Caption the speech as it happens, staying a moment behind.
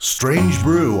Strange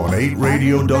Brew on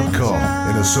 8radio.com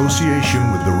in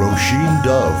association with the Roisin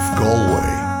Dove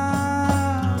Galway.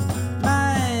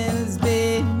 Miles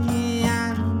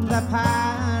beyond the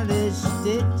parish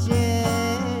ditches,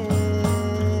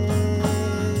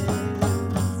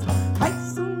 I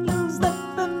soon use the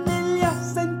familiar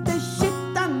scent of shit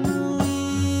and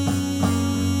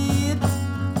weed.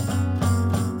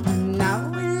 And now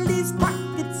will these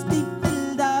pockets be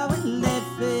filled, or will they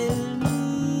fill me?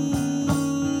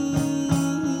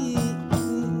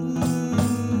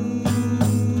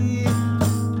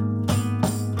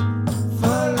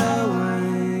 Full of wine.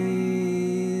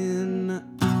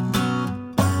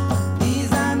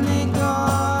 These are the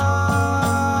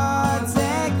gods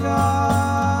they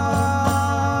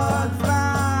got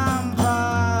from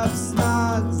pub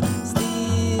snogs,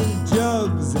 steel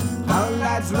jugs, how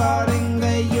lads roaring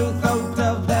the youth out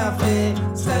of their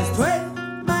faces. Twit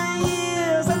my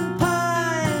ears and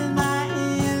pile my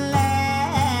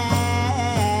legs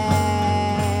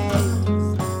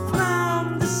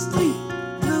from the street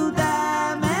to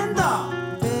the main door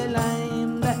till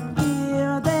I'm the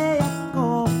ear they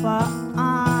echo for.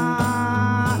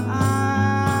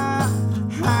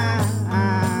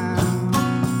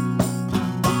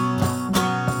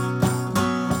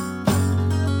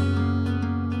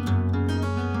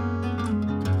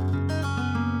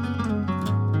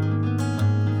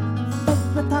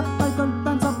 Fed I gulp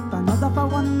and sup, another for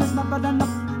one is never enough.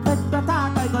 Fed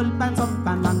I gulp and sup,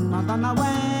 and another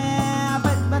nowhere.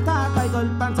 Fed I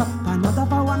gulp and sup, another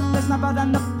for one is never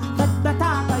enough. Fed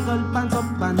I gulp and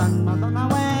sup, and another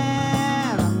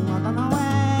nowhere. Another nowhere.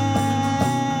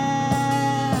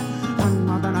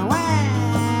 Another nowhere.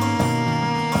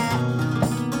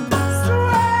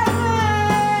 Sway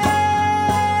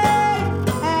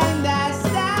and I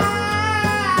stand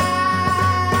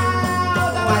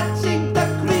watching the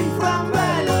cream from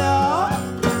below.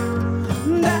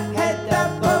 The head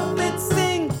above it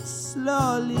sinks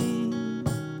slowly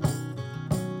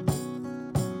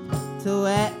to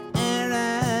where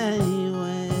I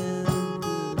went.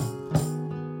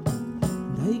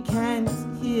 They can't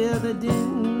hear the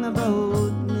din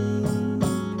about me.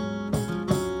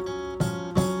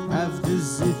 Have to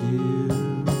sit here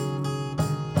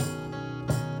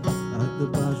at the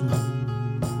bottom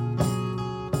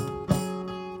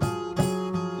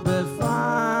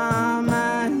before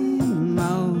my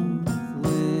mouth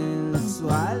will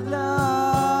swallow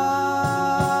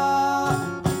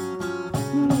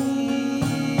me.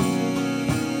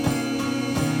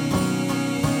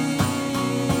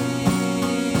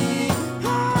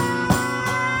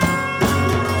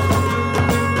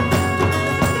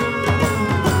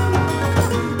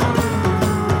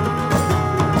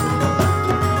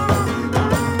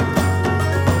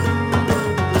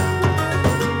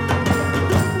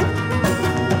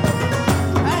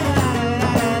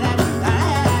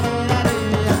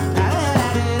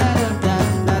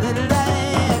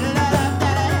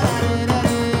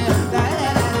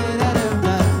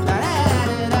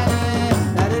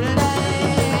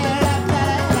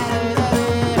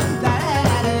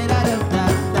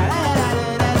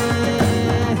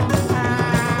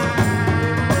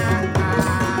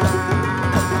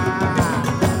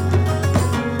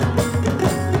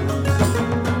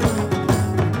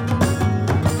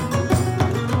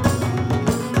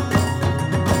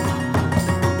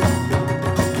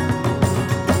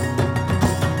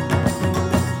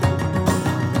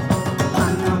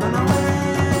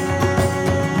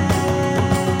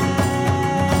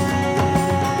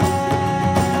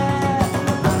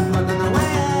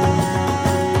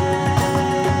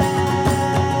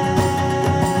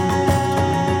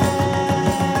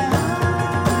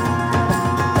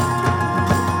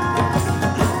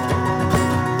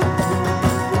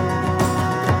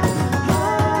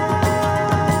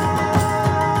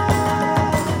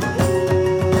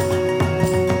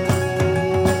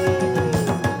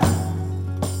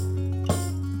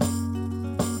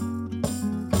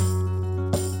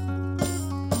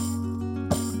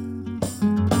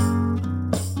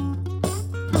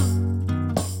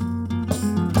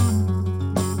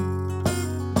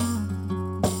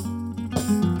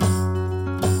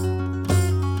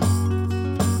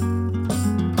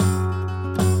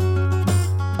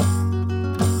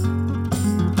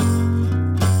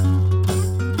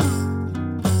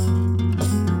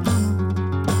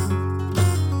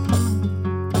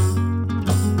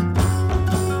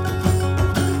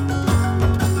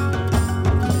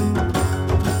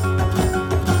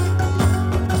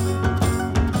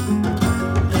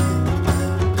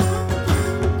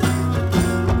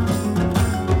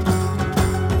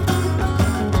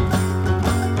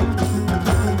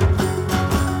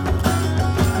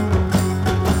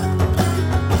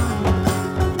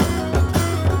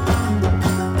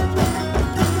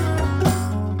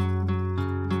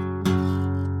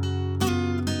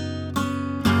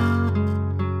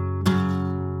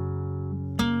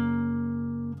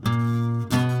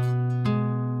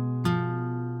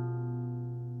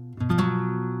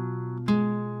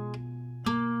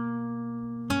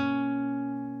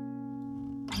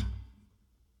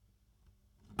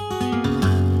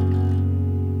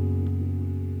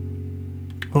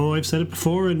 Oh, I've said it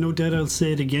before and no doubt I'll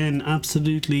say it again.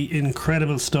 Absolutely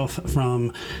incredible stuff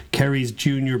from Kerry's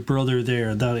junior brother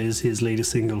there. That is his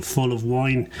latest single, Full of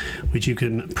Wine, which you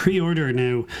can pre-order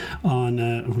now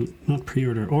on, not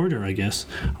pre-order, order I guess,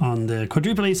 on the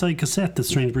quadruple A-side cassette that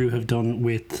Strange Brew have done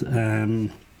with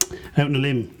Out on a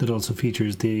Limb, that also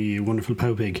features the wonderful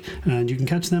Powpig, and you can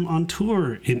catch them on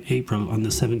tour in April on the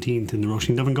 17th in the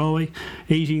Roisin Dove in Galway,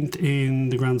 18th in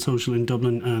the Grand Social in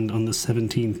Dublin, and on the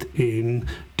 17th in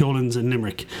Dolan's in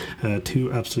Limerick.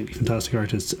 Two absolutely fantastic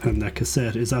artists, and that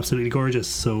cassette is absolutely gorgeous,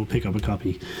 so pick up a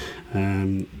copy.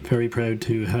 Very proud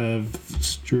to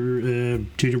have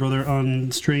junior brother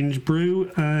on Strange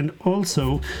Brew, and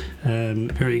also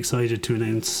very excited to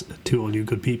announce to all you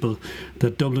good people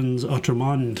that Dublin's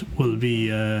Outremont will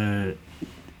be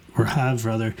or have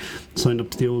rather signed up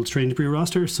to the old Strange Brew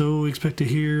roster, so expect to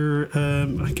hear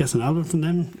I guess an album from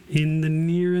them in the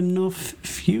near enough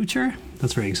future.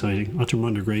 That's very exciting.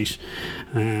 Outremont are great.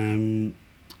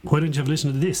 Why don't you have a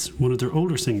listen to this, one of their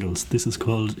older singles? This is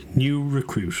called New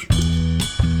Recruit.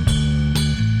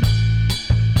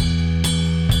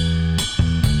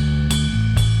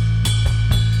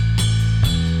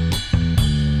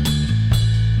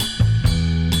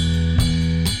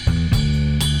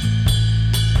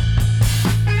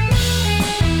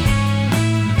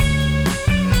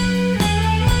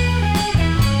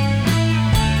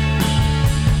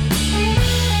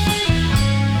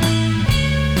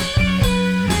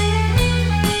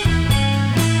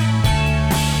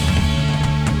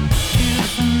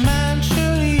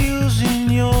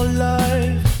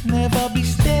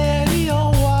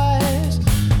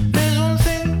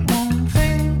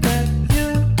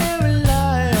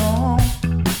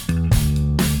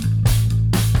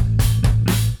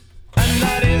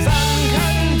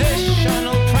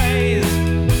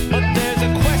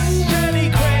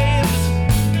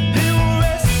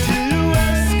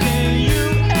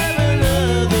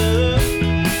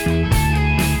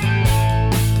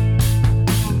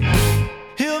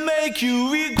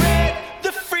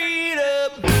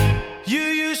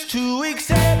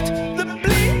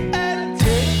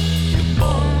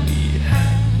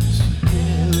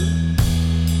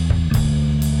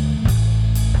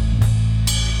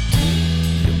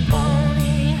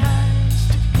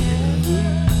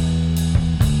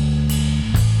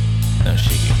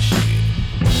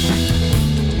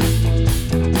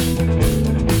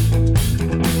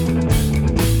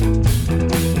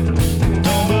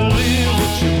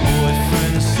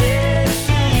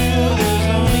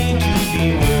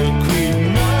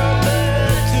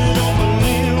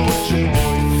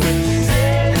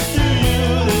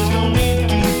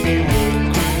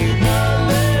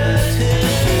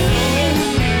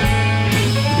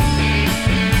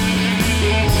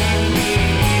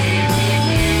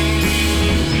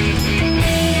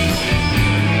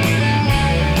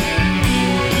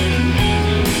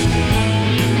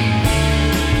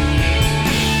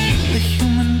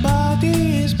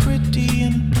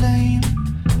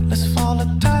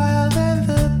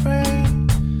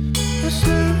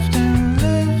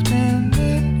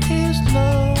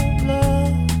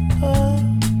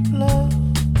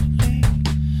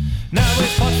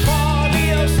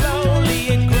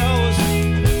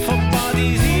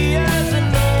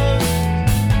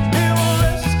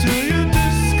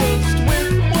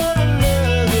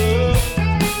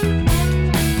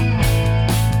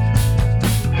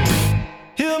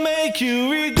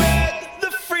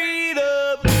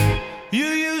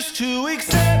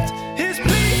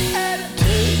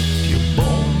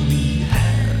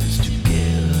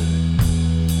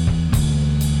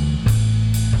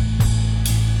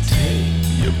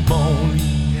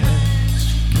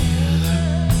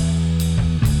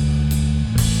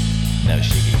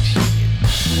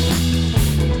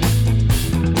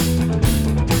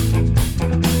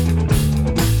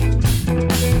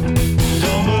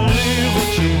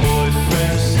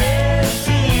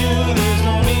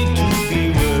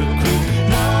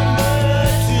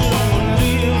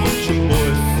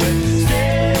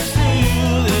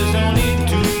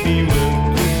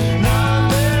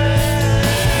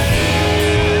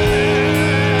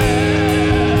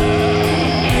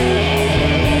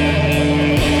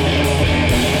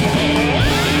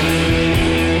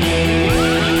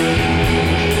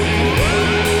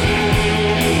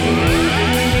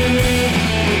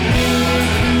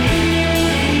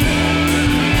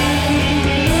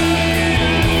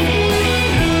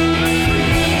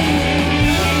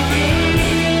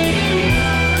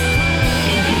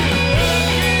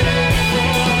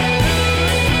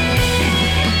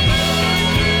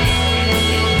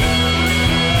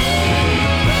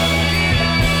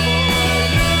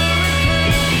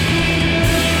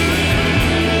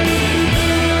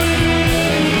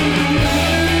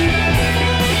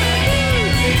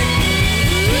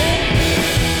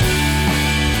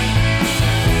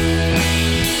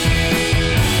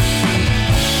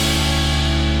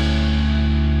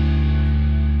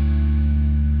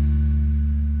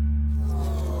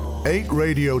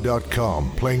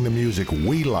 8radio.com, playing the music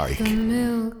we like. The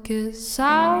milk is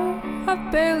sour.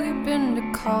 I've barely been to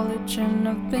college and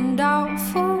I've been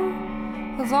doubtful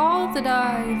of all that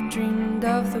I've dreamed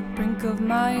of. The brink of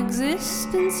my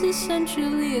existence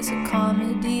essentially is a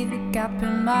comedy. The gap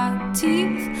in my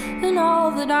teeth and all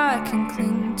that I can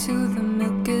cling to. The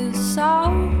milk is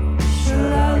sour.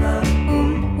 Shalala,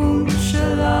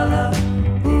 shalala,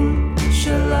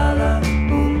 shalala,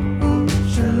 shalala.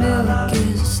 The milk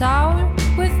is sour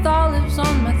with olives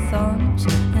on my thumbs,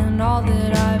 and all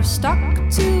that I've stuck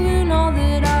to and all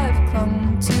that I've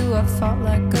clung to. I fought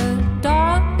like a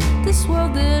dog. This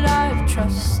world that I've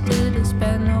trusted has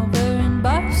been over and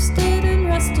busted and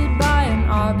rested by an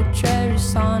arbitrary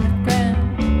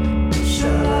sonogram.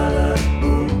 Shalala,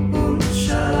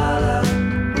 shalala,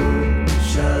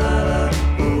 shalala,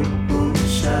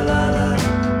 shalala,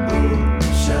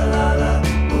 shalala,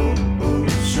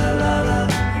 shalala,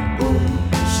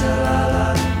 shalala.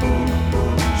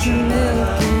 The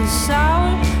milk is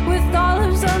sour with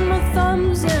olives on my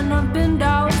thumbs, and I've been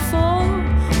doubtful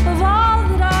of all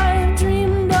that I've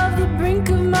dreamed of. The brink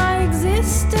of my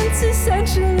existence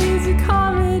essentially is a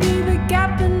comedy. The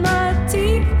gap in my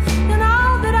teeth and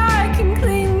all that I can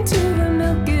cling to. The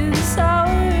milk is sour.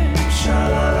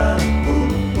 Shalala,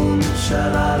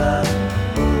 shalala,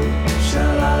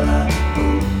 shalala,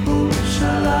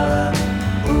 shalala,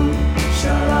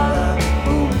 shalala,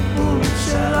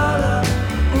 shalala,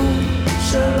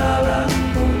 shalala,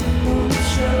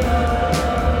 shalala.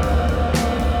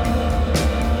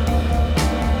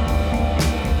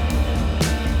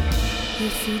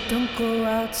 If you don't go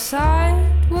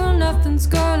outside, well, nothing's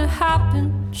gonna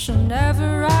happen. She'll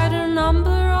never write her number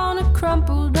on a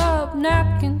crumpled up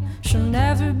napkin. She'll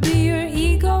never be your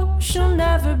ego, she'll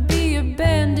never be your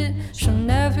bandit. She'll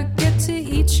never get to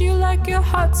eat you like your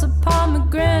heart's a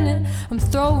pomegranate. I'm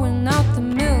throwing out the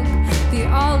milk, the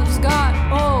olives got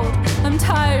old. I'm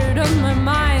tired of my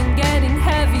mind getting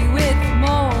heavy with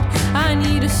mold. I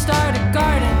need to start a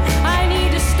garden, I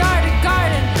need to start a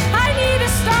garden, I need to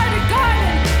start a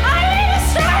garden, I need to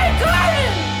start a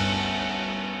garden.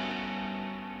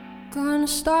 Gonna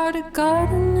start a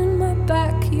garden in my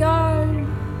backyard.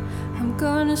 I'm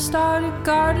gonna start a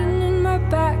garden in my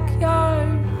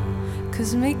backyard.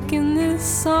 'Cause making this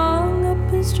song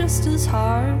up is just as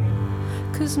hard.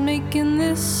 'Cause making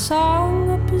this song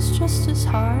up is just as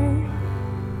hard.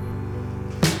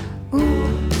 Ooh,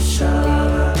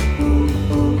 shalala, ooh,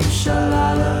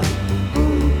 shalala,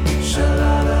 ooh,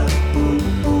 shalala, ooh,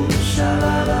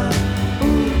 shalala,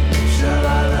 ooh,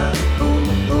 shalala,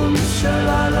 ooh,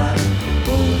 shalala,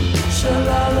 ooh,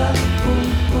 shalala, ooh,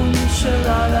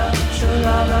 shalala,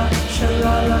 shalala,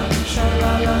 shalala,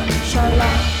 shalala, shalala.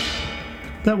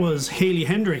 That was Hayley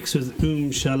Hendricks with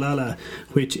Shalala,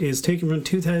 which is taken from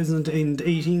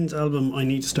 2018's album I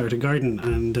Need to Start a Garden,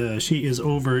 and she is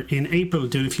over in April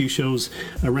doing a few shows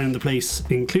around the place,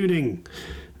 including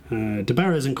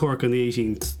DeBarra's in Cork on the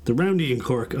 18th, the Roundy in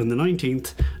Cork on the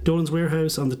 19th, Dolan's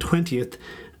Warehouse on the 20th,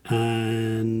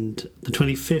 and the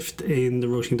 25th in the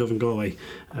Roisin Dove in Galway.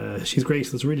 She's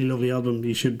great. It's a really lovely album.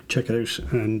 You should check it out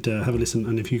and have a listen,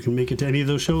 and if you can make it to any of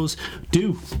those shows,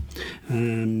 do.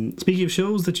 Speaking of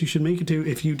shows that you should make it to,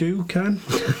 if you do can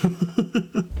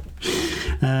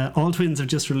All Twins have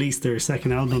just released their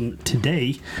second album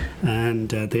today, and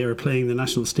they are playing the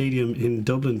National Stadium in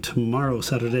Dublin tomorrow,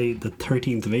 Saturday the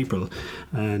 13th of April,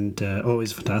 and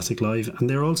always fantastic live. And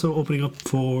they're also opening up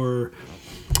for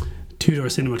Two Door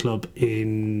Cinema Club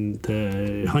in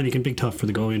the Heineken Big Top for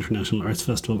the Galway International Arts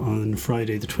Festival on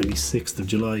Friday the 26th of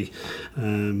July.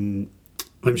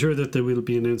 I'm sure that they will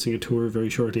be announcing a tour very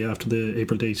shortly after the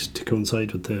April date to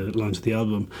coincide with the launch of the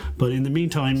album. But in the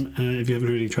meantime, if you haven't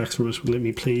heard any tracks from it, let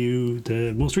me play you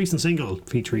the most recent single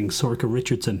featuring Sorcha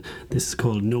Richardson. This is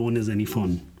called No One Is Any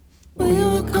Fun. We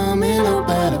were coming up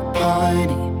at a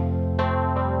party,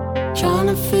 trying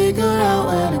to figure out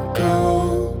where to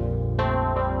go.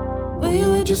 We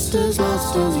were just as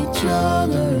lost as each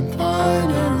other, and part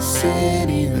of the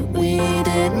city that we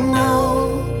didn't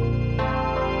know.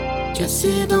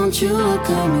 Jessie, don't you look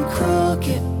at me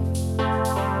crooked.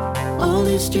 All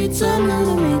these streets are new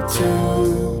to me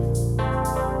too.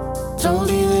 Told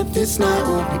you that this night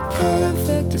would be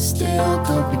perfect. It still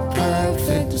could be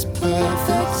perfect, as perfect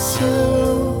as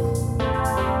you.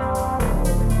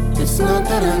 It's not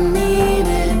that I need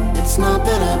it, it's not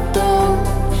that I don't.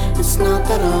 It's not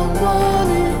that I want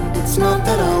it, it's not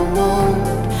that I won't.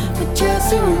 But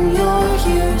Jessie, when you're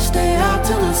here, stay out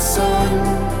till the sun.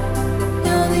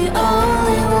 You're the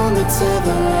only one that's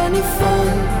ever any fun.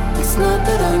 It's not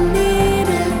that I need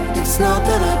it, it's not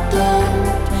that I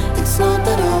don't. It's not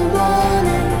that I want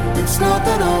it, it's not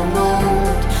that I want.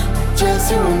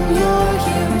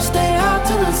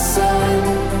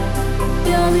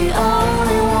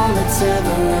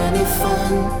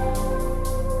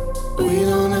 sun. We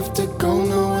don't have to go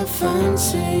nowhere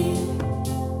fancy.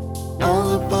 All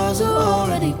the bars are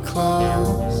already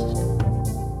closed.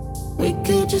 We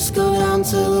could just go down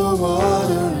to the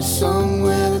water,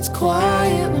 somewhere that's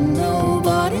quiet where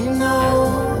nobody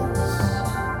knows.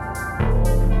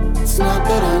 It's not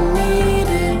that I need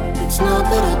it, it's not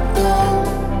that I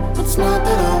don't, it's not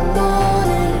that I want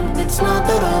it, it's not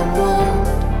that I won't.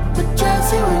 But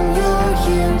just when you're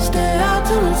here, stay out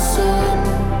till the sun.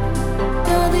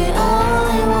 You're the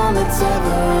only one that's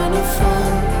ever any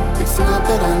fun. It's not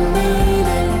that I need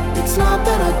it, it's not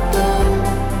that I don't.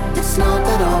 It's not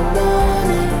that I want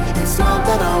it, it's not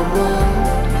that I won't.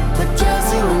 But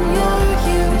Jesse, when you're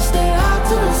here, stay out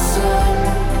to the sun.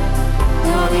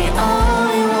 You're the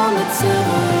only one that's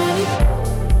ever ready.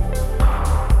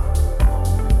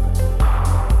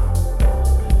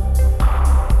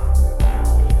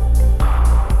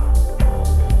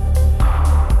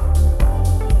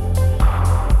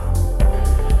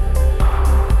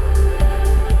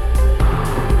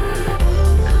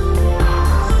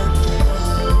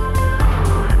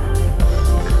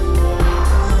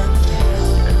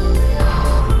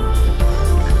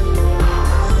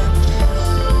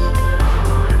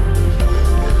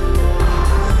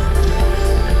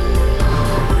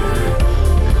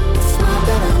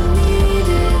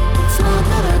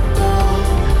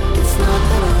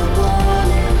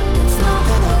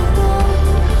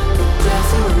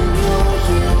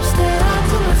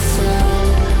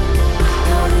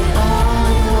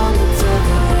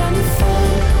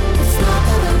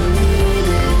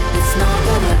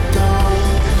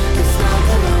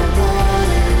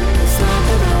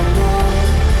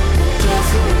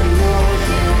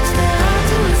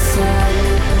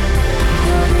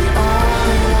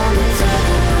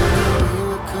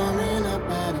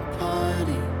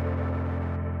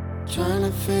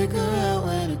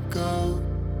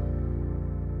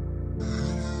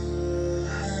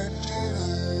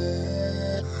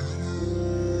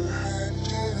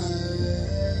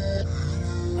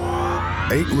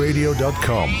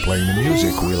 Radio.com, playing the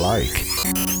music we like.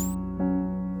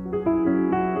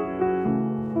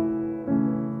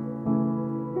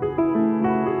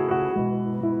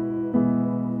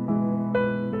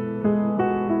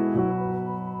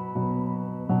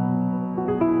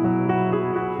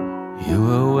 You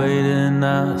were waiting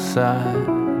outside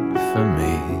for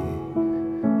me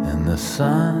in the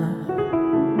sun,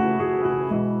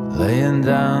 laying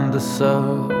down to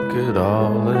soak it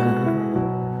all in.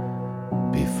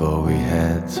 Before we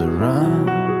had to run,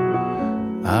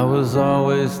 I was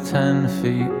always 10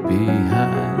 feet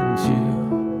behind you.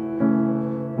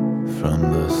 From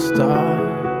the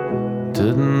start,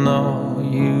 didn't know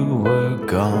you were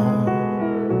gone,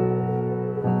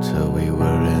 till we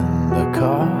were in the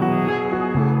car.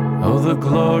 Oh, the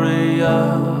glory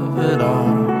of it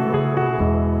all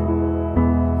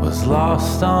was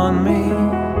lost on me,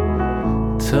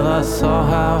 till I saw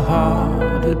how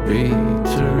hard it'd be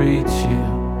to reach you.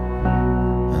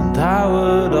 And I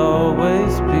would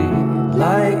always be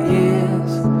light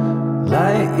years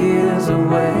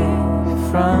away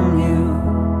from you.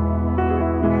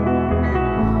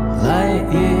 Light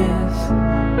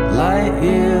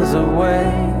years away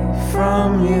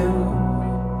from you.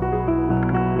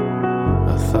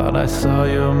 I thought I saw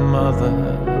your mother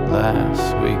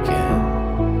last weekend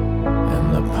in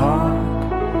the park.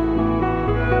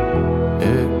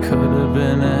 It could have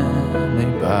been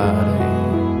anybody.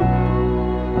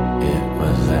 It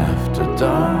was after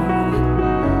dark.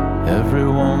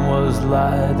 Everyone was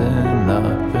lighting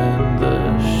up in the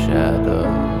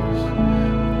shadows,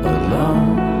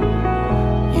 alone.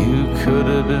 You could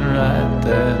have been right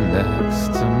there next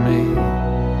to me,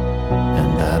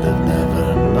 and I'd have never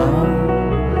known.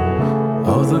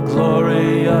 Oh, the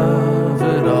glory of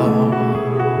it all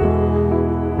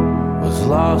was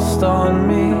lost on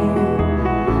me,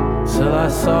 till I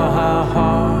saw how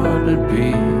hard it'd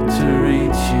be to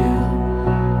reach you.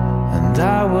 And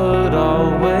I would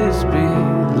always be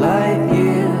light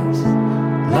years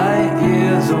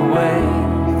away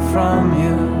from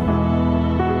you.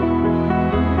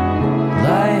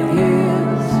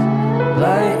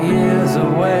 Light years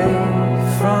away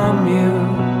from you.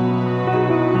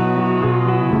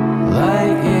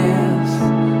 Light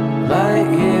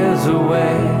years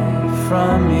away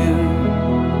from you.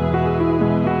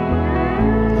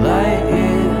 Light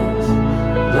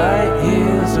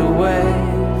years away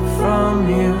from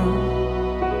you.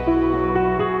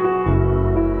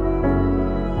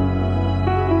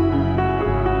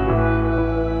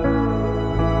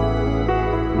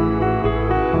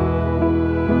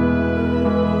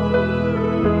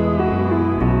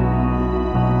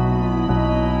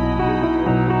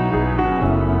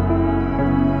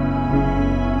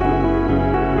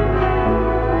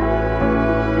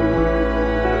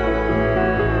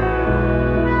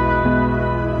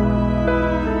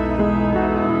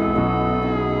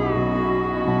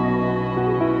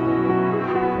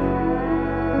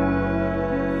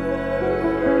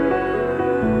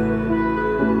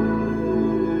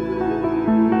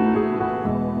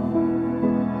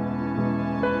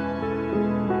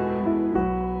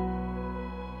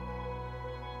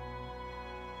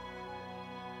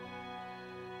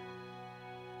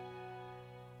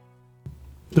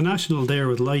 The National there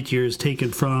with Light Years, taken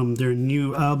from their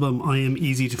new album I Am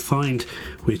Easy to Find,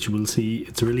 which will see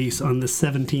its release on the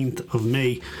 17th of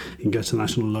May. You can get to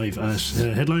National live at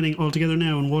headlining All Together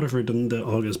Now in Waterford on the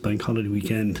August bank holiday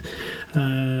weekend.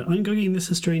 I'm Guggy and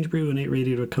this is Strange Brew on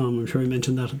 8radio.com. I'm sure I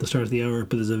mentioned that at the start of the hour,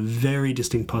 but there's a very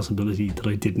distinct possibility that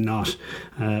I did not.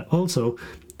 Also,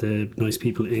 the nice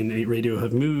people in 8 Radio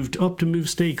have moved up to Move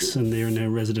Steaks and they are now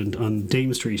resident on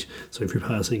Dame Street. So if you're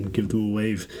passing, give them a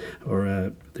wave,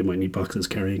 or they might need boxes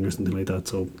carrying or something like that.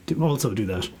 So also do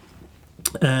that.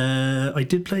 I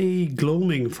did play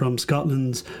Gloaming from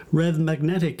Scotland's Rev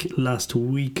Magnetic last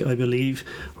week, I believe,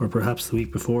 or perhaps the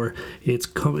week before. It's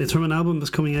from an album that's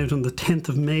coming out on the 10th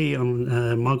of May on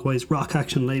Mogwai's Rock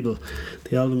Action label.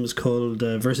 The album is called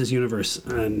Versus Universe,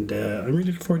 and I'm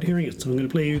really looking forward to hearing it. So I'm going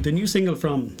to play you the new single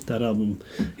from that album.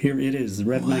 Here it is,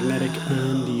 Rev Magnetic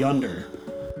and Yonder.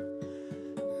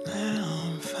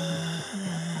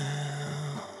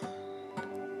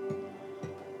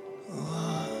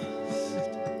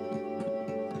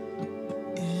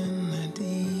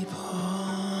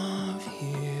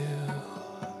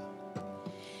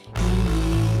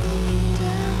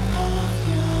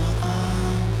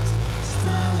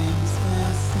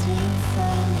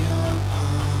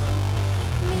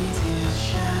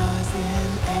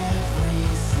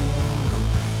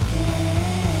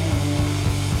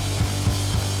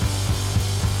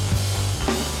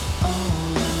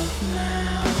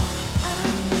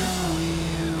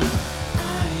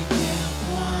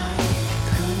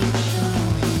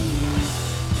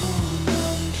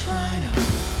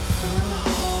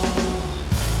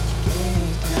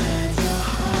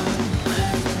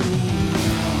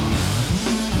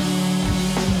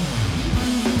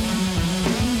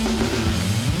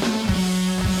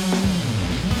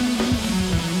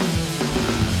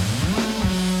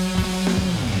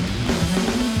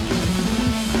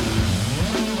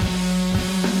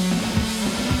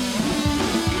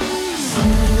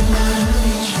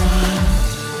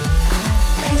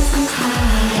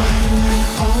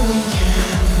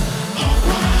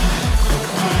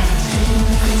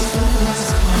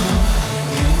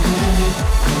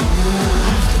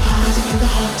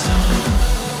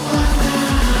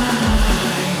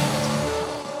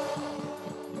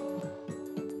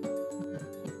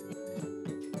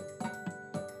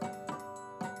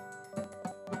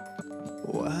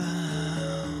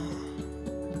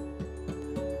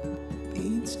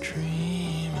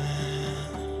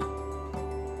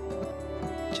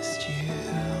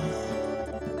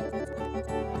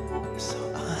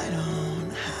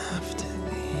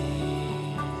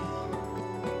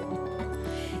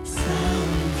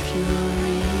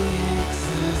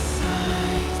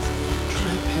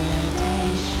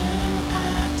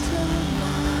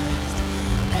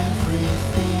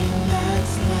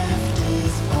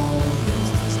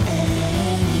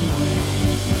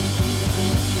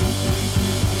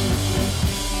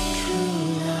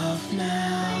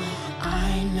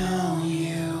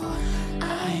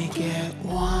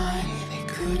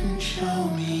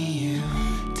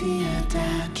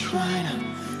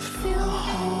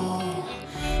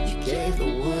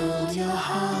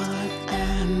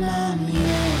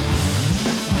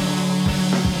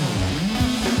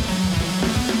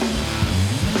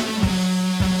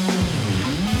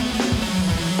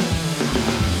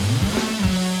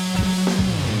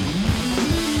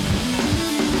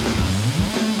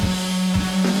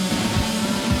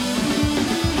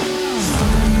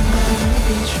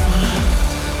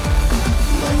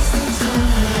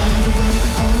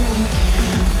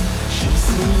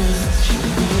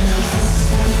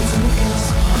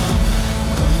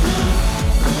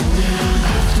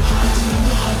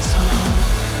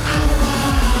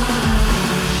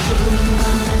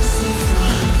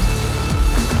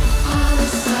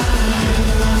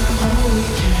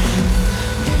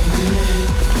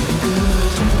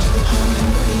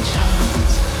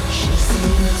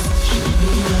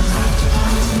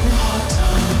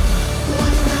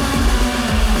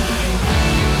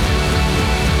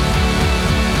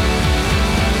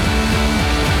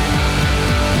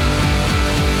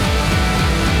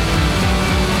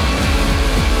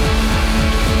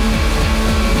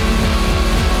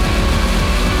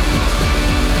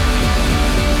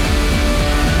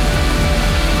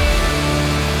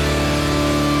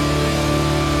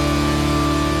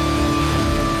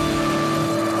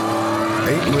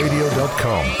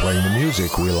 Playing the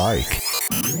music we like.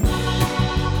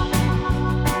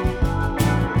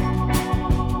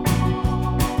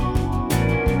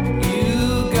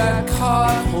 You got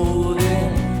caught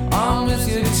holding on with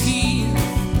your teeth.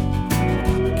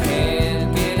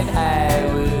 Can't get high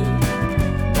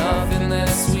with nothing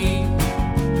that's sweet.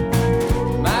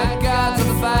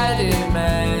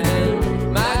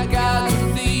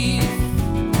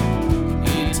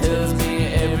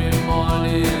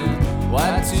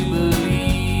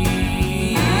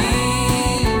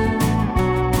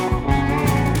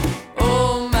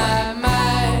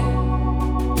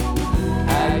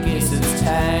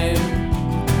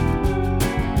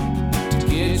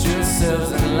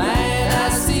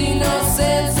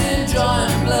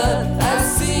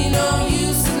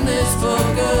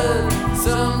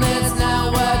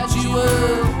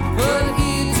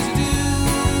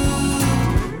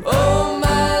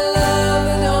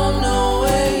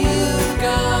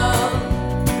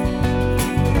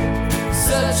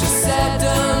 such a sad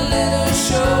done little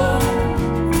show.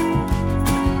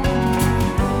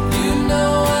 You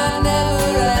know I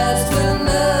never asked for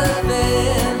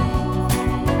nothing.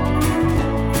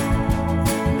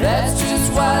 That's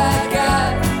just what I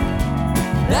got.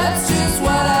 That's just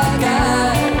what I got.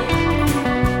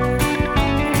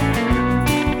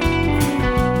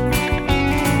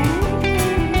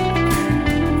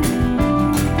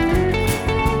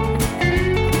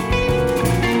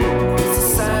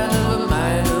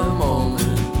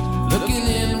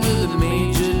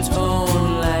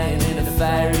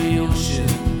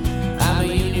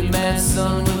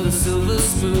 Son with a silver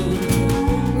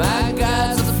spoon. My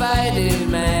God's a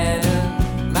fighting man.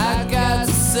 My God's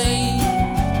a saint.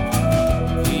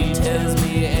 He tells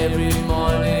me every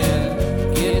morning,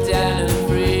 get down and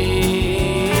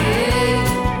pray.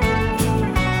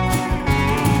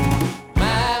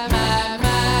 My,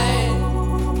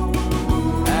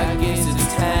 I guess it's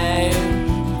time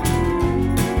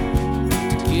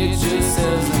to get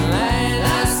yourselves in line.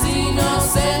 I see no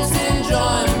sense in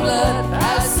drawing blood.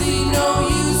 I see no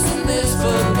use in this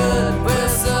for good. Well,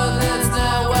 so that's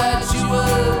not what you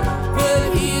were put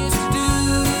here to do.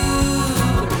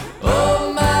 Oh,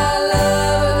 my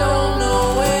love, I don't know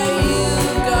where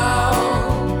you've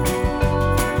gone.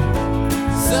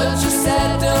 Such a sad,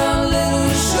 dumb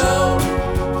little show.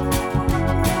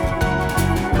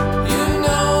 You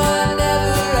know I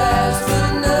never asked for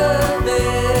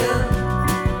nothing.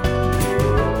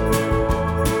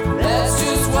 That's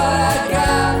just what I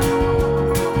got.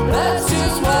 That's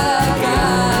just what I got.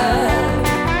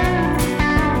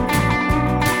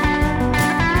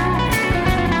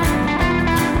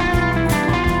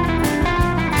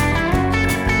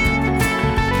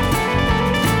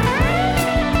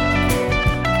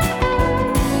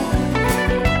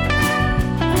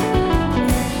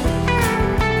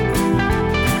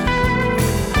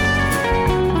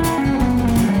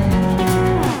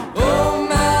 Oh,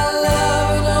 my love,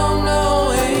 I don't know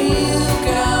where you've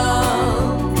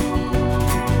gone.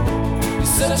 You're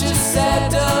such a sad,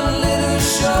 dumb little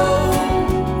show.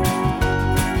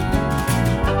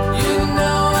 You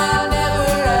know I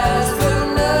never asked for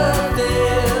nothing.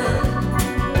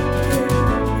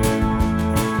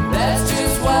 That's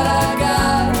just what I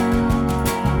got.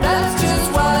 That's just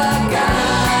what I got.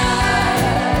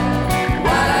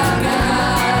 What I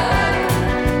got.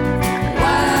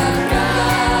 What I got.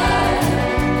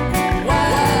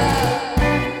 What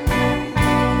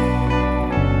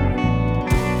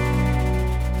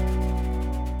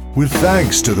With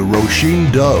thanks to the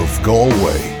Roisin Dove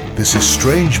Galway, this is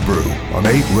Strange Brew on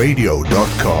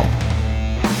 8radio.com.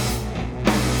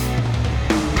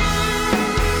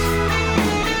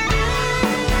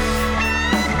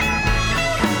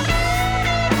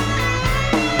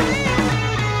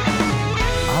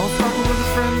 I was talking with a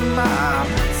friend of mine,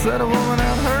 said a woman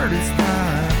had hurt his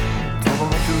spine. Told him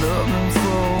that you loved him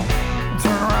so,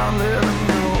 turn around, let him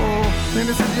go. Then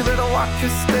he said you better watch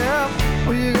your step,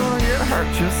 or you're gonna get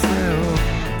hurt yourself.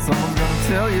 Someone's gonna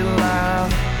tell you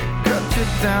lies, cut you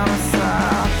down a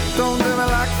side. Don't do me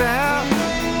like that,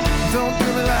 don't do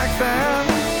me like that.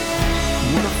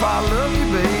 What if I love you,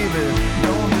 baby?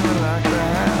 Don't do me like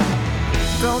that.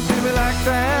 Don't do me like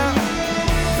that,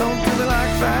 don't do me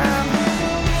like that.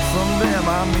 Someday I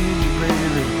might need you,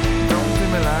 baby. Don't do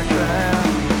me like that.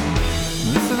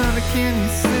 Listen, honey, can you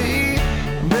see?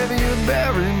 Baby, you'd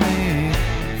bury me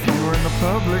if you were in the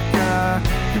public eye,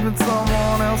 giving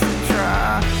someone else a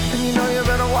try. And you know you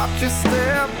better watch your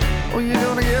step, or you're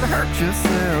gonna get hurt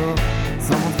yourself.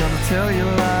 Someone's gonna tell you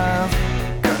lies,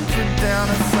 cut you down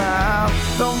a side.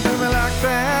 Don't do me like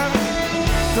that,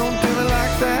 don't do me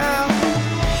like that.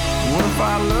 What if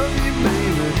I love you,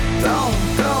 baby?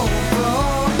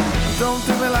 Don't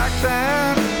do me like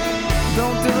that,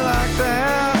 don't do me like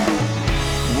that.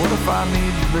 What if I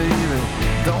need you, baby?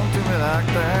 Don't do me like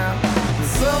that.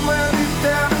 Somewhere deep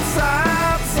down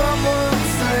inside, someone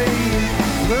say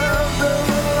love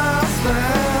doesn't last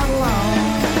that long.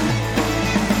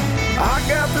 I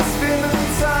got this feeling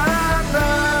inside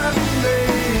night and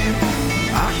day,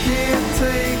 I can't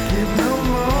take it no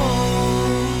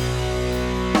more.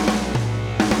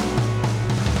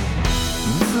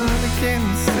 Listen, can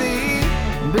you see?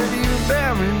 Baby, you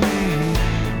bury me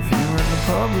if you were in the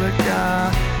public eye,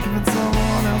 giving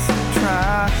someone else a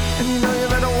try. And you know you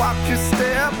better watch your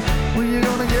step, or you're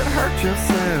gonna get hurt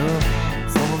yourself.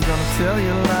 Someone's gonna tell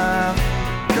you lies,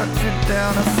 cut you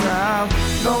down a side.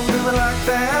 Don't do me like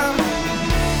that,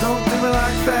 don't do me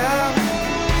like that.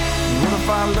 What if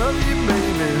I love you,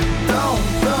 baby?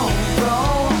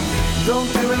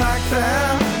 Don't do me like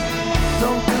that,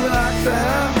 don't do me like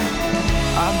that.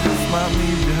 I just might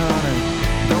need you, honey.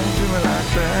 Don't do me like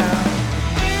that.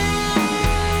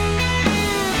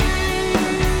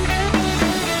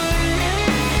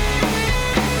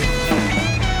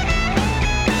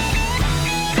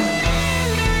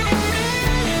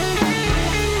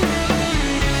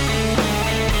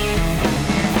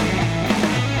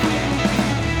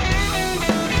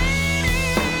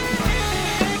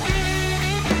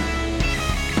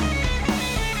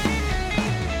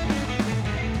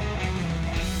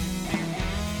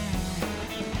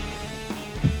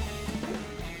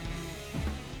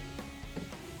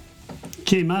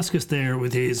 Jay Mascis there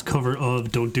with his cover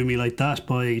of Don't Do Me Like That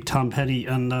by Tom Petty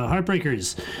and the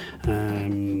Heartbreakers.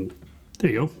 There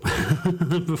you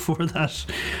go. Before that,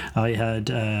 I had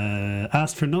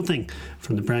Asked for Nothing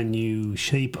from the brand new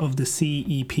Shape of the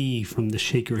Sea EP from the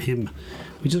Shaker Hymn,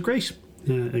 which is great.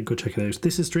 Go check it out.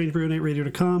 This is Strange Brew on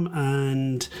 8radio.com,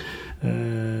 and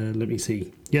let me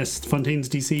see. Yes, Fontaines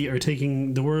DC are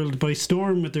taking the world by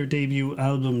storm with their debut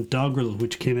album Doggerel,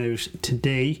 which came out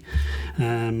today.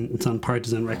 It's on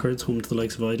Partisan Records, home to the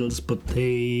likes of Idols, but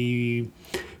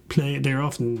they're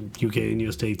often UK and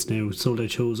US States now, sold out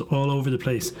shows all over the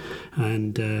place,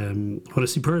 and what a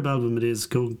superb album it is.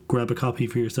 Go grab a copy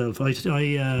for yourself. I had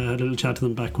a little chat to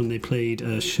them back when they played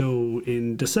a show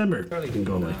in December in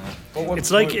Galway.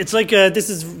 It's like this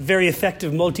is very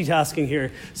effective multitasking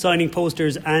here, signing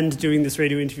posters and doing this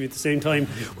radio interview at the same time,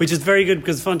 which is very good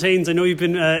because Fontaines, I know you've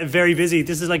been very busy.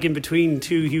 This is like in between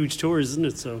two huge tours, isn't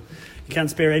it? So you can't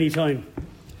spare any time.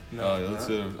 No,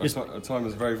 our time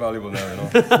is very valuable now, you know.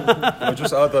 I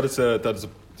just add that it's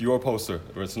your poster.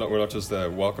 We're not just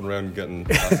walking around getting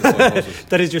posters.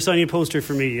 That is your signing poster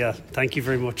for me. Yeah, thank you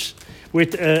very much.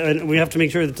 And we have to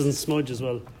make sure that it doesn't smudge as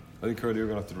well. I think Curly, you're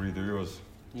gonna have to redo yours.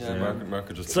 Yeah. So Mark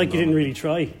just. It's like you didn't really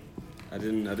try. I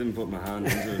didn't put my hand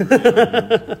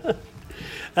into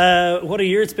it. What a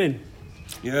year it's been.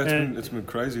 Yeah, it's been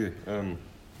crazy.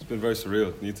 It's been very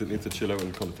surreal. Need to chill out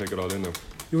and kind of take it all in now.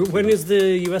 When is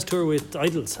the US tour with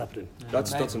Idols happening?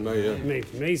 That's in May, yeah. May,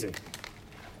 amazing.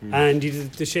 And you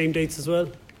did the Shame dates as well?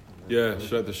 Yeah,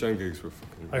 the Shame gigs were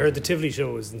fucking... I heard the Tivoli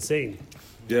show was insane.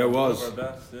 Yeah, it was. Our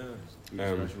best, yeah.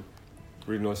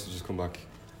 Really nice to just come back,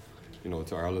 you know,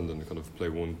 to Ireland and kind of play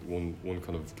one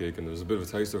kind of gig, and there was a bit of a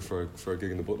taster for a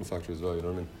gig in the Button Factory as well, you know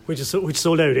what I mean? Which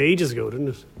sold out ages ago, didn't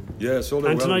it? Yeah, it sold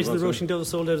out. And tonight the Roisin Dove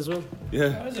sold out as well.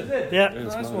 Yeah. Is it? Yeah.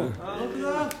 Nice one. Look at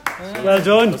that. Well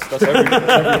done. That's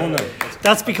everyone now.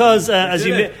 That's because, as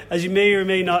you may or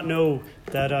may not know,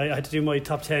 that I had to do my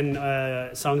top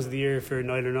 10 songs of the year for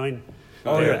Nile or Nine.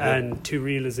 Oh, yeah. And Too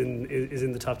Real is in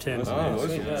the top 10.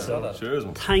 Nice. Cheers,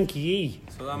 man. Thank ye.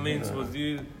 So that means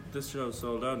this show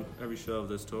sold out. Every show of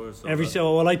this tour is sold every out.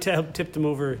 show. Well, I tipped them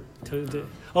over.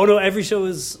 Oh no, every show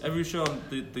on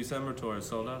the December tour is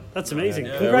sold out. That's amazing.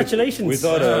 Yeah. Congratulations. We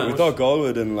thought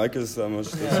Galway didn't like us that much.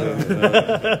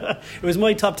 It was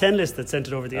my top 10 list that sent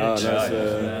it over the edge.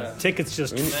 Nice, Tickets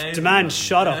just demand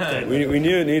shot up then. We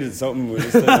knew it needed something. We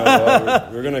just didn't know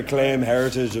we're going to claim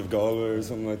heritage of Galway or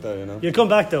something like that, you know. You'll come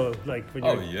back though, like when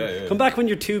you're, yeah. Come back when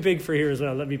you're too big for here as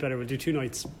well. That'd be better. We'll do 2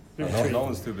 nights. No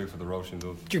one's too big for the Roisin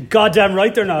Dove. You're goddamn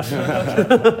right they're not.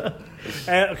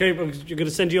 Okay, well, you're going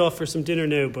to send you off for some dinner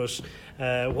now, but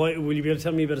will you be able to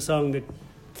tell me about a song that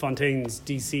Fontaines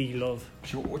DC love?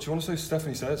 What you want to say?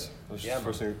 Stephanie Says. Yeah,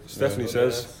 first thing. Stephanie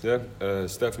Says. Yeah.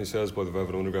 Stephanie Says by the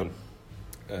Velvet Underground.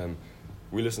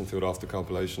 We listened to it off the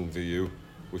compilation VU,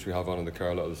 which we have on in the car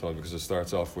a lot of the time because it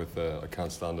starts off with I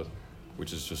Can't Stand It,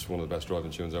 which is just one of the best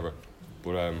driving tunes ever.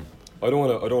 But I don't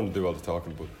want to do all the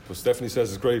talking, but Stephanie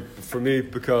Says is great for me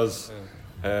because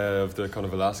of the kind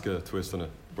of Alaska twist on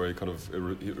it, where he kind of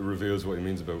it reveals what he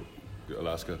means about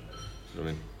Alaska. You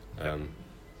know what I mean?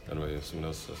 Anyway, someone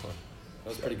else. That's fine. That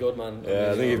was pretty good, man.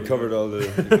 Yeah, I think you've covered all the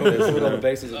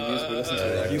bases of the music we listened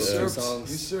to.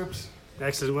 Usurped.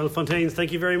 Excellent. Well, Fontaines,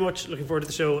 thank you very much. Looking forward to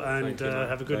the show, and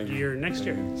have a good year next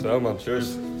year. So, man,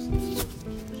 cheers.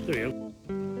 There you go.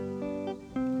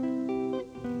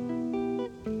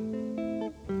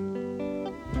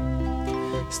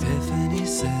 Stephanie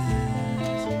says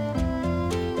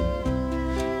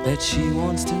that she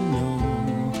wants to know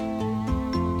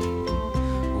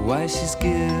why she's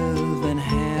given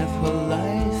half her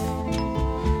life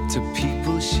to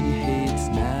people she hates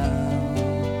now.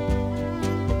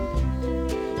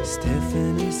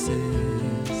 Stephanie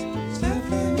says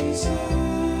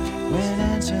when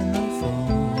answering the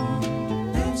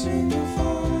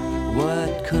phone,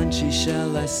 what country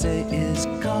shall I say is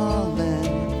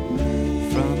calling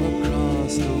from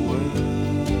across the world?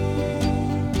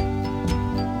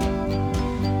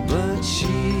 But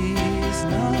she's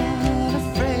not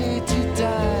afraid to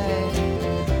die.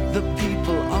 The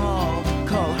people all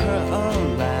call her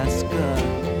Alaska,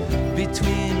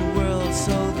 between worlds,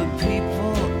 so the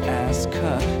people ask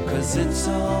her, 'cause it's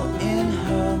all in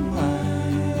her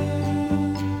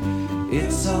mind.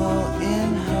 It's all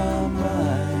in her mind.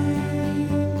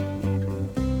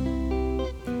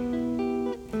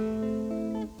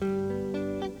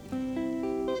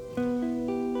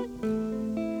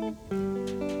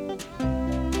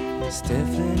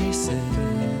 Stephanie says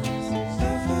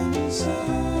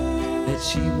that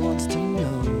she wants to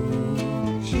know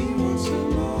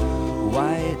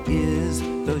why it is,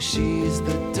 though she's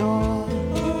the door,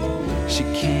 she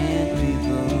can't be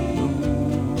alone.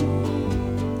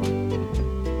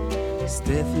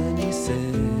 Stephanie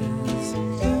says,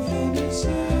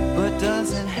 but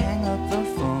doesn't hang up the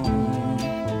phone.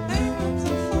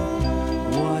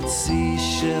 What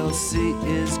seashell sea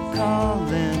is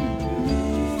calling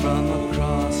from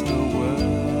across the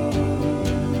world?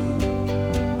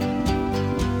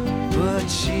 But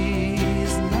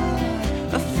she's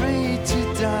not afraid to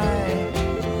die.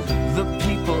 The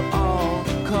people all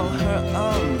call her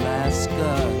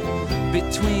Alaska,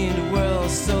 between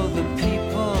worlds, so the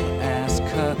people ask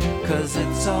her, 'cause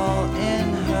it's all in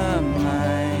her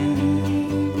mind.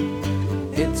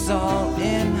 It's all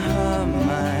in her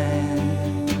mind.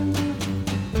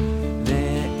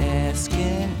 They're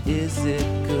asking, is it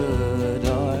good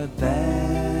or bad?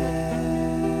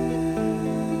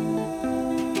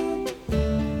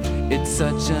 It's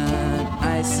such an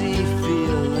icy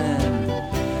feeling.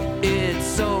 It's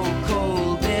so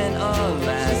cold in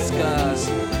Alaska.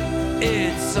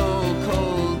 It's so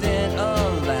cold in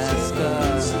Alaska.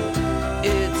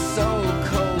 It's so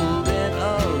cold in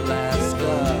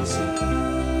Alaska.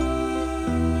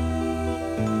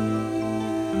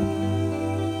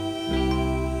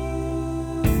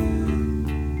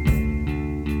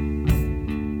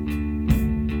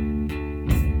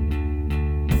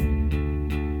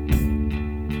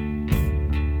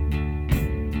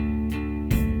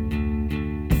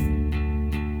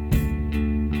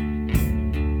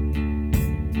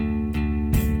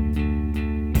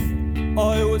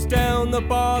 I was down the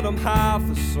bottom half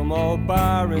of some old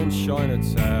bar in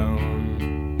Chinatown.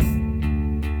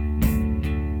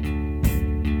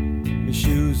 My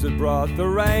shoes had brought the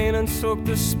rain and took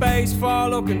the space for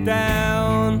looking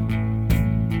down.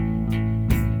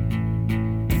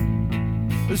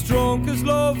 As drunk as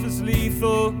love is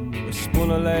lethal, I spun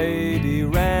a lady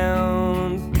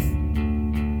round.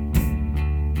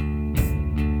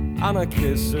 And I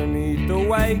kiss her neath the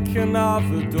waking of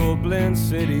the Dublin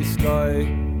city sky.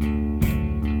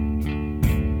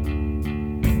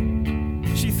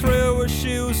 She threw her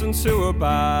shoes into her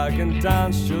bag and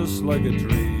danced just like a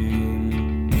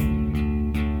dream.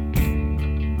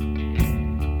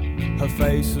 Her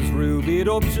face was rubied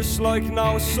up just like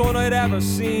no sun I'd ever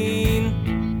seen.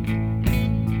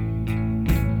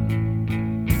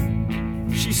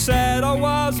 She said I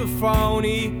was a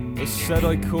phony, I said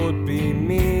I could be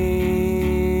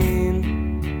mean,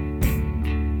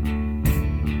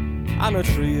 and I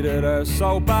treated her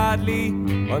so badly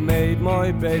I made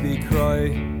my baby cry.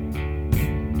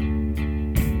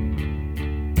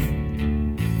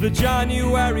 The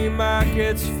January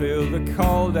markets fill the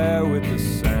cold air with the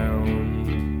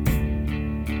sound.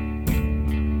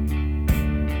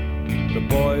 The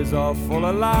boys are full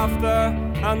of laughter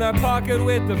and their pocket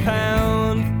with the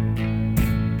pound.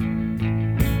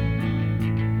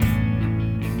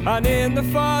 And in the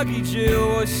foggy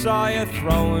dew I saw you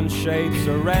throwing shapes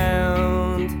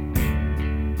around.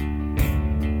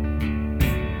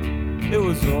 It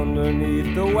was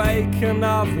underneath the waking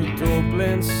of the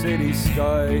Dublin city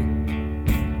sky.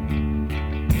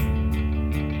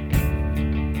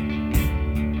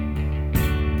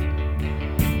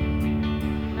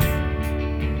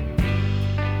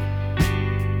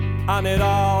 And it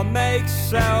all makes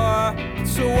sour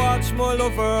to watch my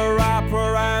lover wrap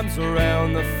her arms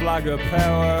around the flag of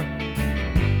power.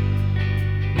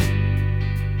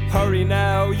 Hurry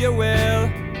now, you will.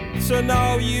 To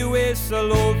know you is to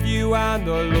love you, and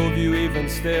I love you even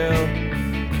still.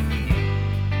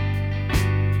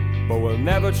 But we'll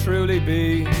never truly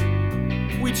be.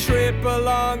 We trip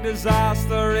along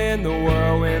disaster in the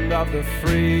whirlwind of the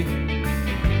free.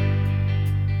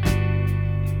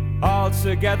 All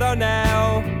together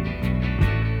now.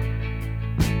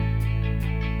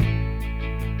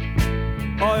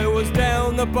 I was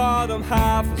down the bottom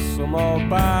half of some old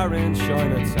bar in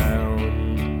Chinatown.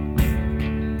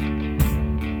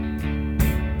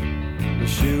 The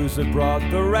shoes had brought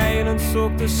the rain and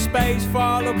took the space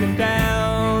for looking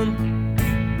down.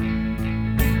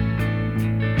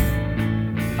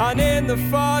 And in the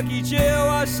foggy dew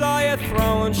I saw you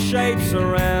throwing shapes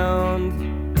around.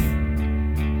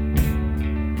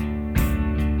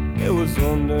 It was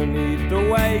underneath the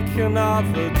waking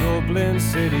of the Dublin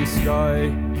city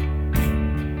sky.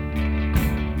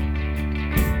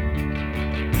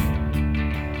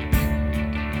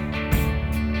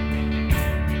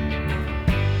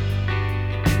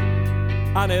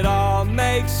 And it all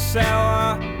makes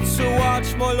sour to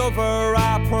watch my lover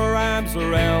wrap her arms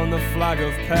around the flag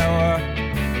of power.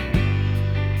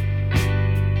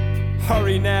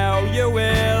 Hurry now, you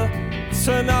will.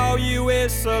 To know you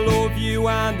is to love you,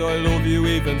 and I love you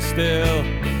even still.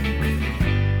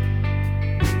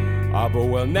 but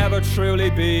we'll never truly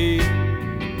be.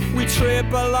 We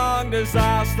trip along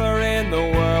disaster in the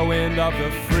whirlwind of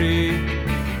the free.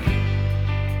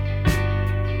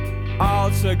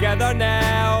 All together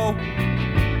now.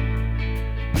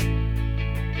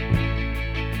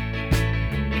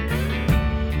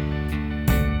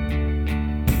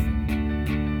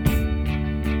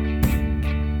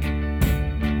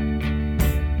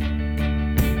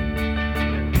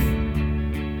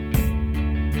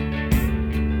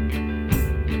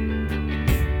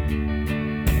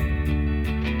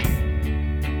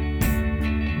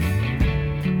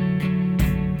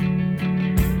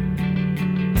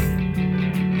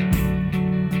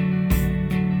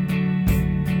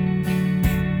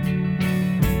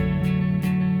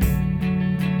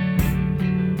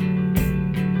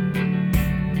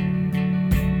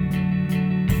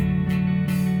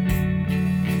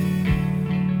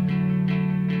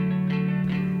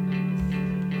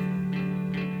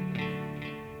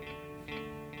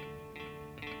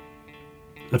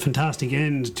 A fantastic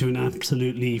end to an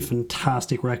absolutely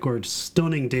fantastic record.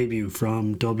 Stunning debut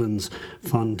from Dublin's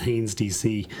Fontaines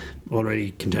DC.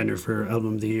 Already contender for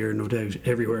Album of the Year, no doubt,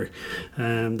 everywhere.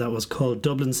 That was called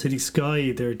Dublin City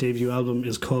Sky. Their debut album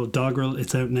is called Doggerel.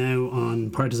 It's out now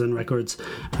on Partisan Records.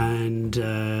 And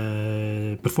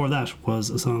before that was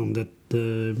a song that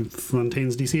the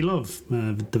Fontaines DC love,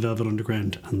 The Velvet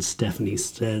Underground and Stephanie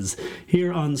Says,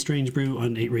 here on Strange Brew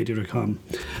on 8radio.com.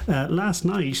 Last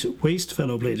night, Waste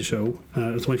Fellow played a show.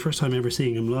 It was my first time ever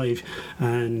seeing him live,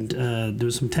 and there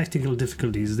was some technical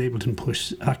difficulties. Ableton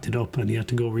acted up and he had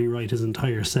to go rewrite his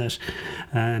entire set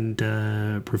and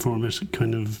perform it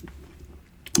kind of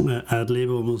ad lib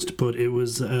almost, but it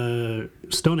was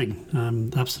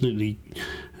stunning. Absolutely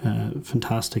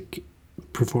fantastic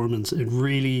performance. It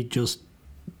really just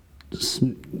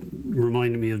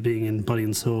reminded me of being in Body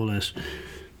and Soul at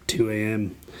 2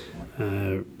 a.m.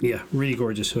 Yeah, really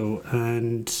gorgeous show.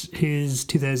 And his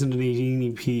 2018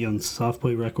 EP on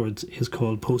Softboy Records is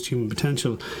called Posthuman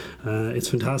Potential. It's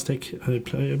fantastic. I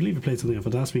believe I played something off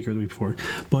of last week or the week before,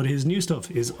 but his new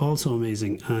stuff is also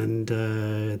amazing, and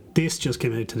this just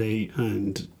came out today,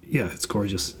 and yeah, it's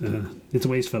gorgeous. It's a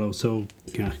Waste Fellow, so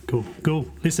yeah, go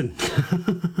listen.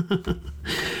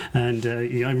 And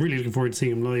yeah, I'm really looking forward to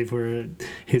seeing him live, where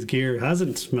his gear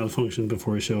hasn't malfunctioned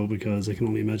before a show, because I can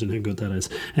only imagine how good that is.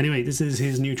 Anyway, this is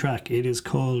his new track. It is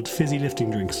called Fizzy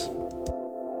Lifting Drinks.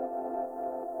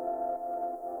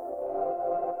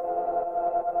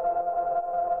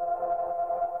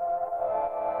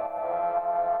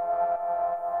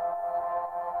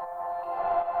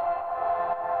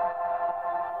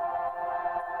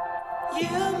 You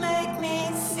make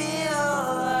me feel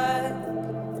like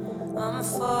I'm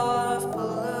full of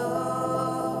balloons.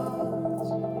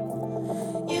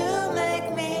 You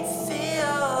make me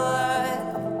feel like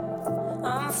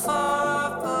I'm full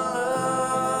of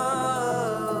balloons.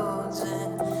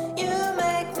 And you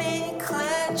make me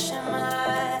clench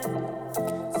my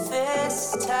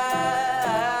fist tight.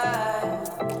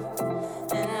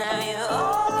 And now you're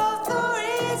all of the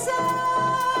reasons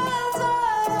I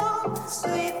don't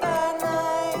sleep at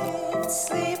night,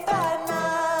 sleep at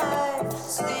night,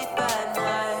 sleep at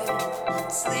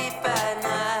night, sleep at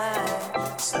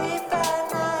night, sleep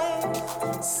at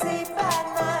night, sleep at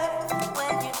night.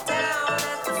 When you're down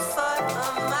at the foot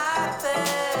of my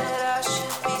bed, I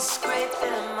should be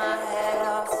scraping my head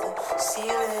off the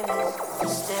ceiling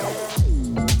instead.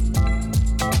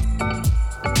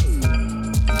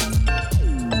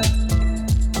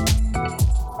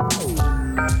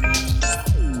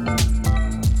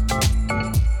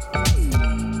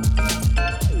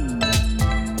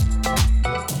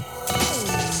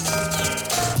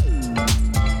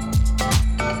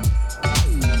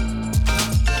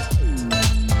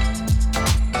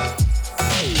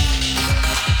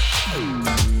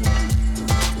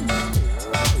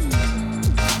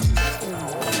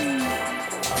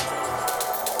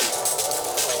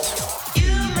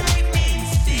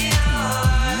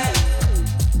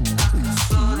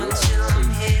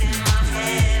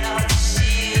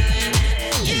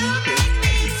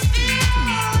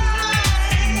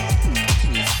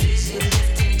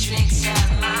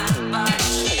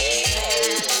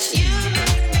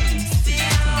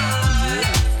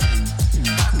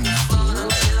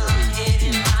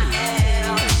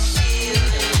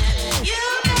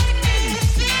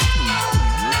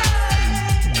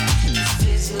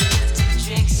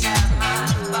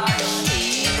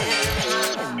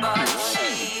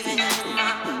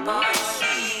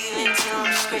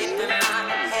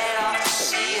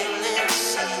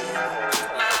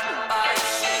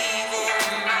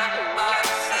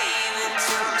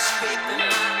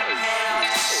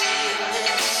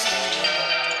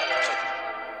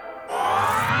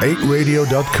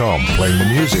 8radio.com, playing the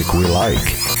music we like.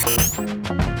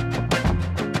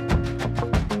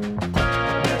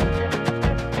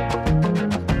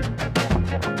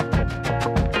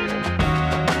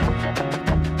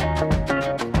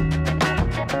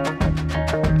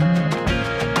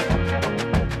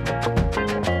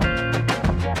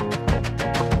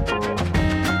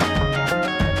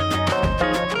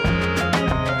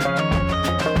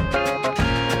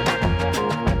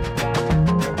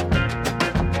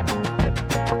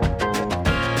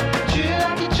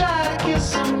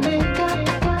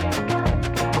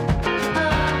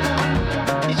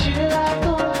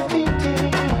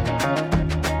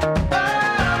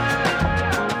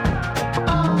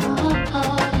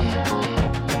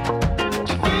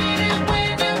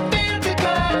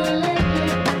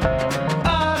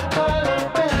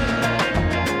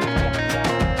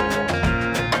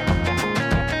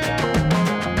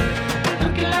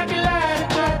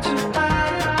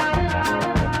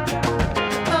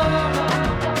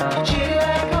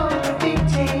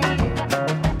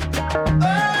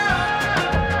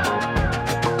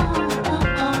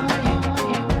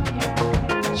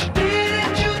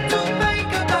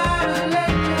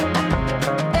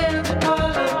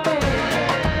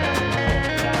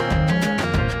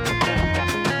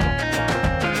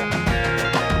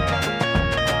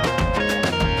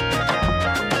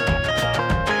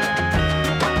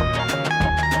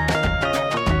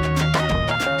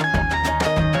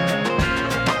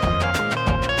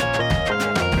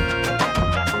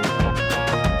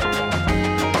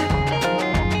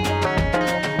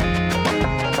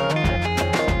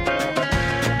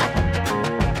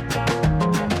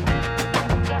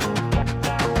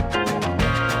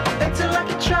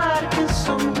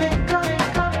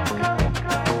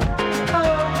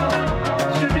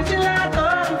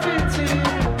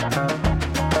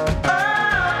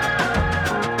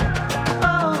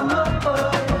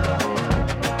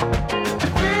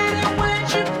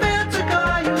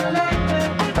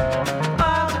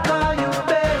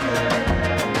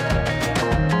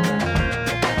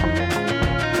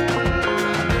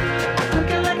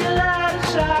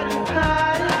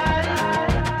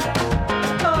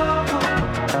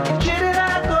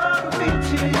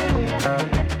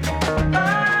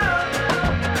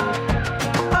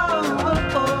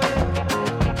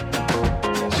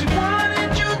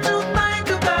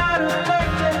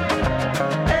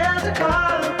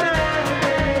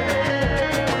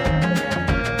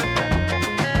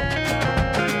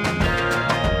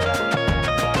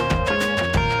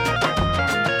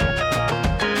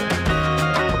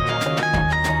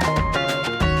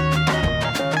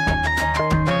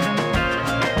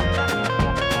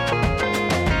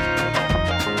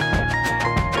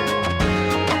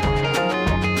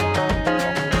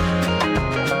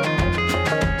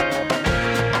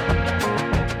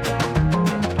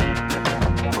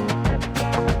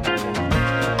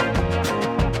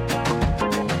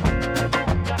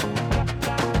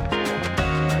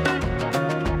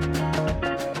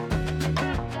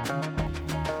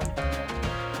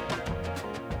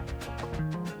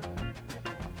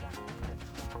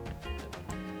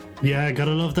 Yeah,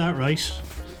 gotta love that, right?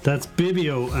 That's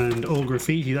Bibio and Old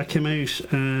Graffiti. That came out,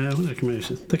 when did that come out?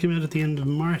 That came out at the end of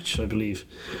March, I believe.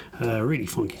 Really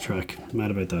funky track.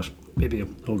 Mad about that. Bibio,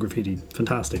 Old Graffiti.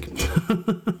 Fantastic.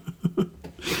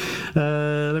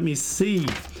 Let me see.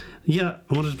 Yeah,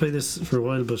 I wanted to play this for a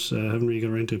while, but I haven't really got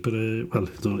around to it. But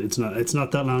well, it's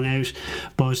not that long out.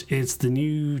 But it's the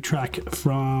new track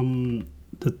from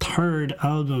the third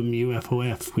album,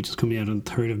 UFOF, which is coming out on the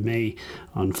 3rd of May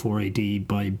on 4AD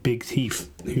by Big Thief,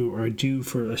 who are due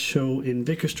for a show in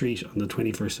Vicar Street on the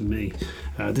 21st of May.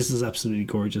 This is absolutely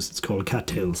gorgeous. It's called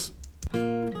Cattails.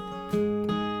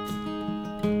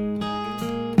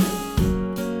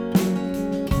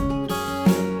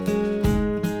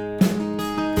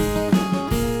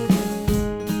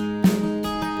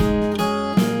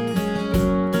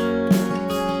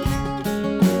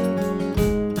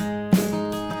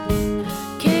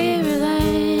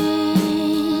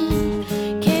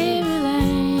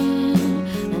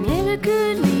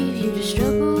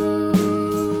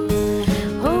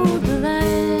 Hold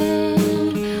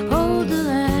the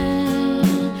line,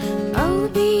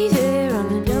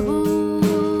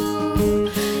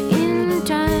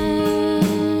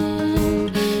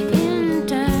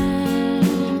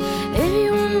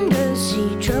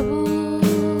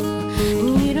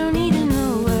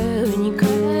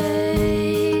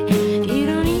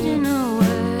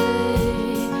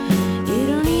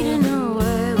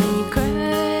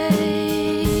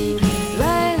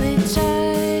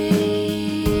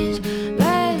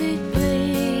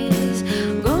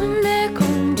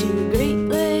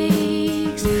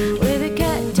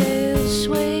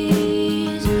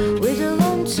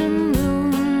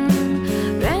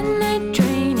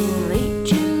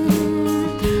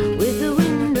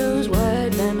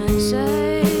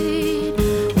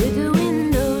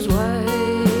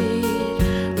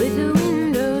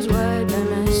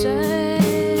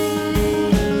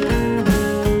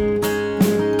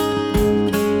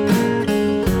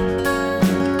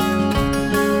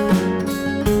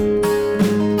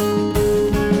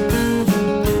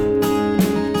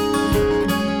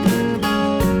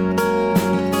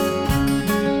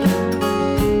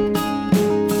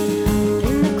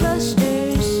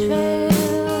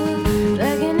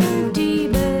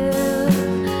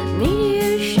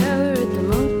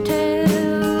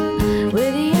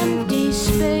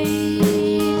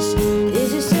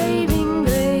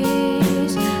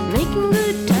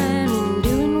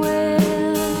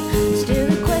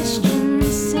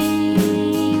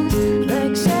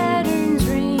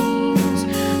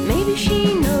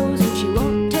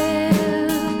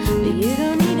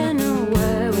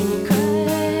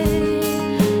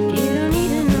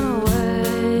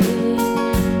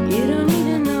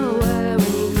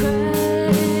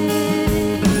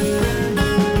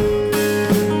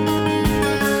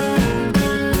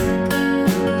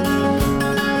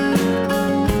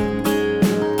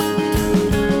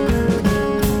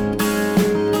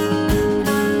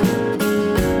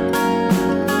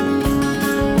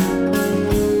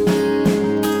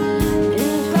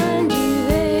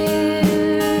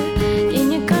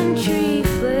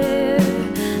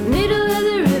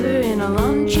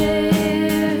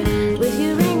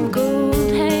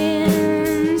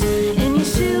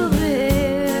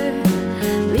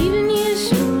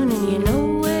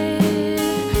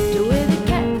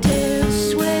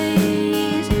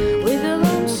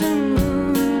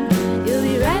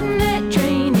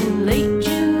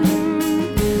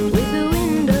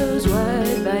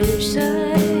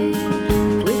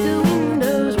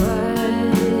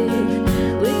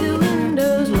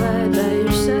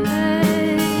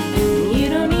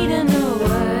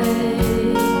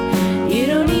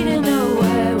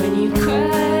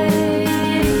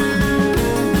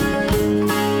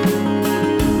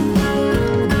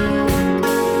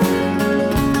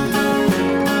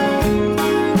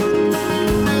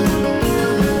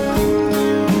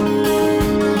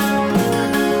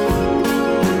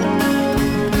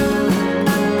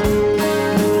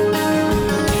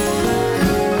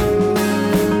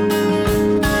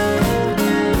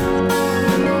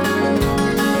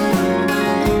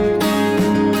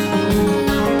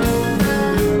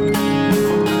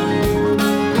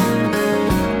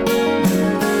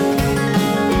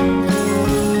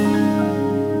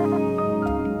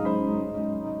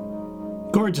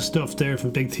 Gorgeous stuff there from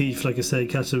Big Thief. Like I said,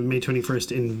 catch them May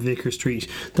 21st in Vicar Street.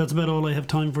 That's about all I have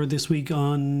time for this week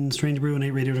on Strange Brew on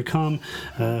 8radio.com.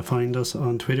 Find us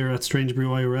on Twitter at Strange Brew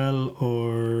IRL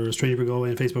or Strange Brew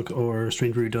Galway on Facebook or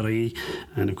strangebrew.ie.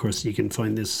 And of course, you can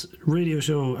find this radio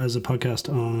show as a podcast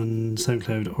on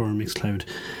SoundCloud or Mixcloud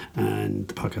and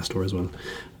the podcast store as well.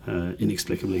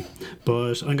 Inexplicably.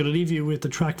 But I'm going to leave you with the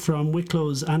track from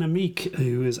Wicklow's Anna Meek,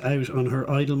 who is out on her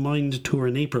Idle Mind tour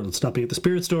in April, stopping at the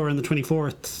Spirit Store on the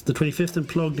 24th, the 25th in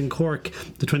Plugged in Cork,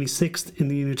 the 26th in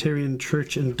the Unitarian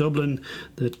Church in Dublin,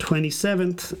 the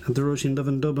 27th at the Roisin Dove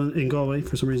in Dublin in Galway.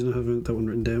 For some reason I haven't that one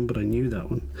written down, but I knew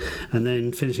that one. And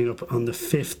then finishing up on the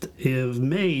 5th of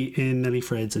May in Nelly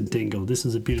Fred's and Dingle. This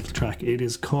is a beautiful track. It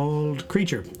is called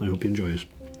Creature. I hope you enjoy it.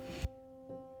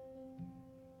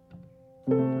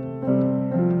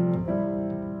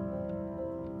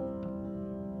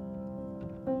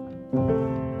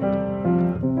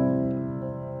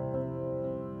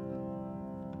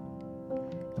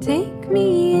 Take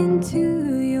me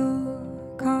into your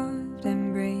carved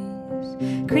embrace,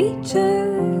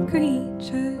 creature,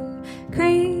 creature,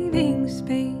 craving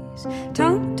space,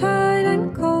 tongue-tied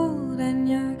and cold, and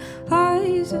your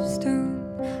eyes of stone.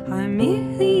 I'm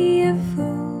merely a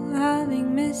fool,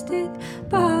 having missed it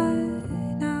by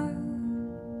now.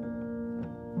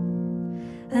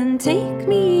 And take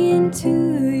me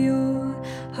into your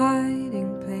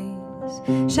hiding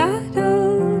place,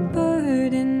 shadowed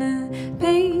bird in a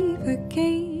paper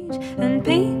cage, and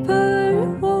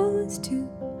paper walls to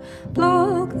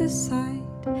block the sight,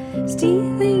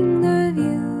 stealing the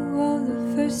view of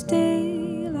the first daylight.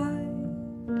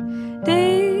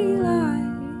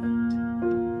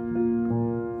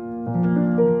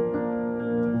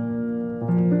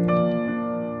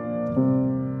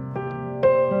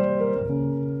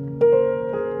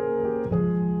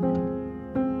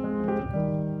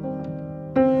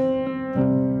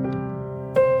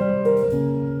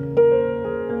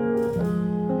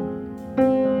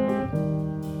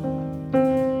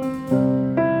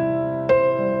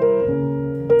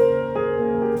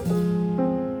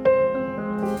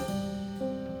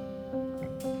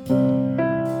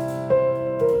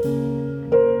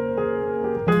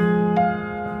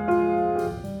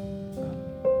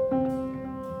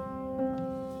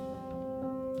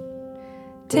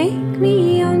 Take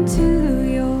me onto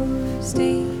your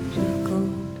stage of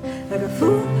gold, like a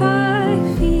fool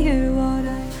I fear what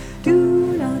I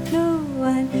do not know,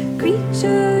 and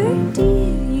creature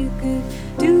dear you could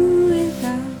do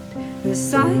without the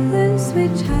silence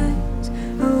which hangs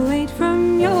away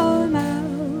from your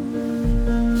mouth.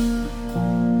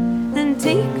 And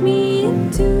take me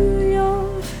into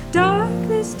your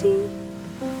darkness deep,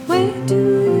 where do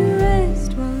you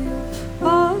rest while your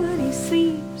body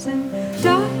sleeps? And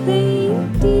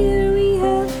darling, dear, we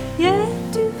have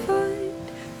yet to find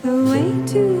the way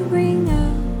to bring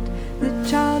out the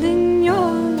child in your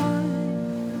life.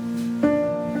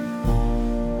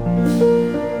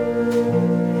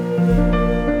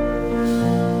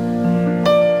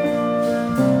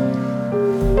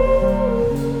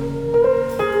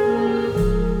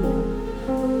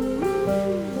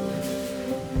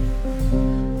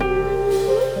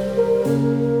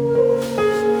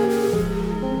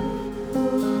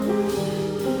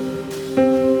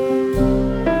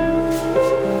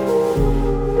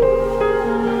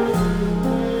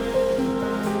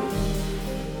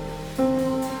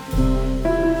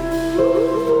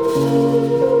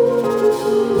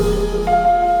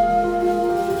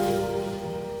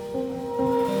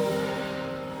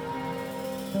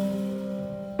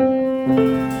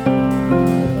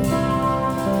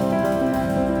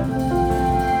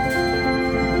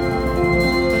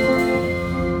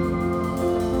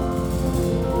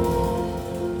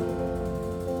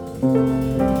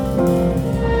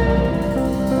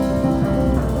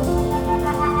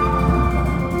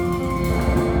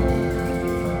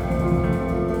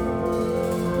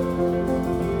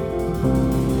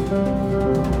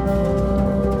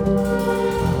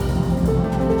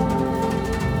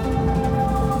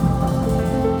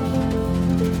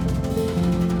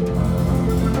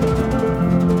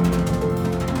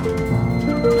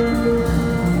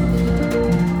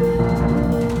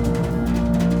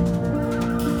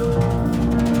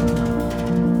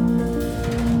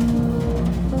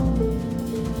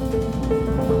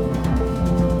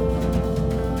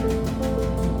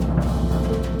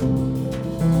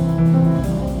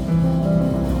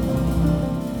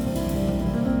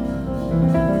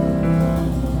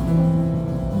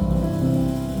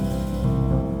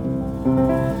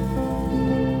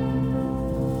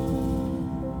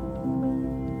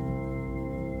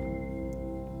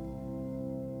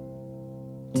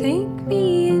 Take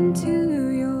me into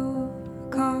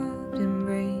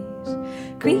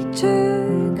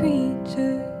creatures